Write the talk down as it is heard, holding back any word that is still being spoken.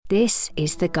This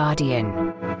is The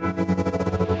Guardian.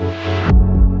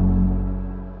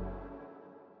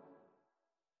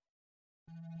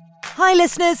 Hi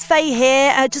listeners, Faye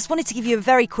here. Just wanted to give you a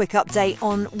very quick update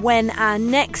on when our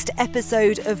next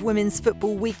episode of Women's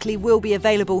Football Weekly will be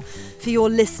available for your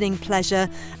listening pleasure.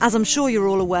 As I'm sure you're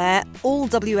all aware, all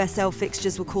WSL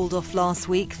fixtures were called off last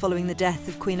week following the death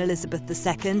of Queen Elizabeth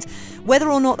II. Whether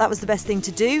or not that was the best thing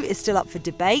to do is still up for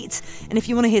debate. And if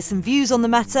you want to hear some views on the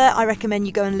matter, I recommend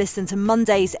you go and listen to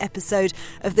Monday's episode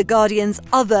of The Guardian's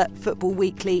other Football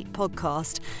Weekly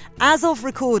podcast. As of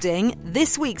recording,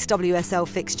 this week's WSL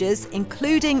fixtures,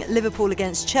 including Liverpool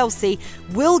against Chelsea,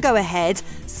 will go ahead.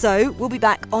 So we'll be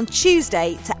back on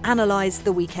Tuesday to analyse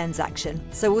the weekend's action.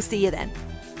 So we'll see you then.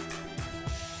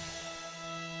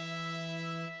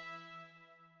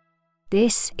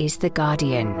 This is The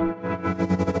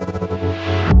Guardian.